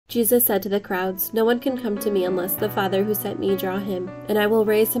Jesus said to the crowds, "No one can come to me unless the Father who sent me draw him, and I will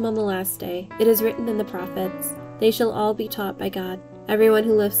raise him on the last day. It is written in the prophets, 'They shall all be taught by God.' Everyone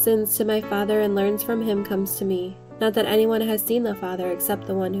who listens to my Father and learns from him comes to me. Not that anyone has seen the Father except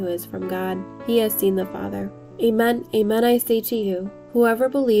the one who is from God. He has seen the Father. Amen, amen, I say to you, whoever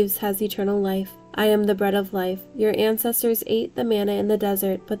believes has eternal life. I am the bread of life. Your ancestors ate the manna in the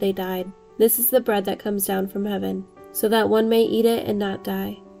desert, but they died. This is the bread that comes down from heaven, so that one may eat it and not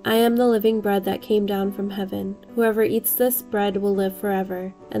die. I am the living bread that came down from heaven. Whoever eats this bread will live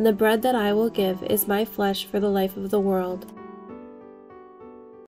forever, and the bread that I will give is my flesh for the life of the world."